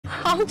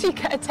How do you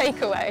get a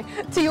takeaway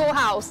to your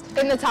house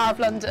in the Tower of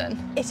London?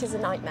 It is a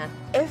nightmare.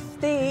 If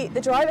the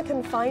driver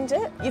can find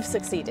it, you've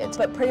succeeded.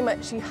 But pretty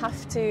much you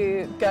have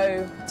to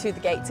go to the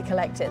gate to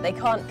collect it. They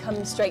can't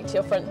come straight to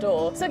your front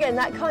door. So again,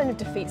 that kind of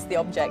defeats the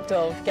object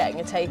of getting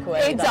a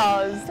takeaway. It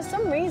does. For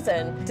some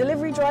reason,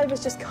 delivery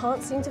drivers just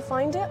can't seem to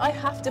find it. I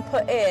have to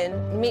put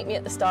in, meet me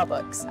at the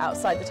Starbucks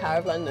outside the Tower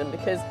of London,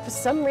 because for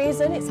some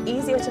reason it's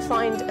easier to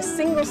find a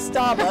single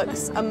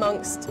Starbucks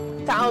amongst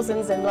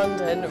thousands in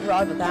London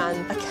rather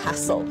than a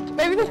castle.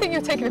 Maybe they think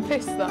you're taking a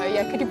piss though.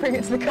 Yeah, could you bring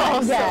it to the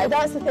castle? Yeah,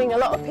 that's the thing. A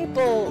lot of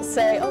people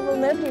say, oh, well,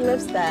 nobody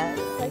lives there.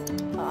 Like,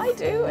 I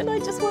do, and I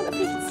just want a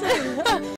pizza.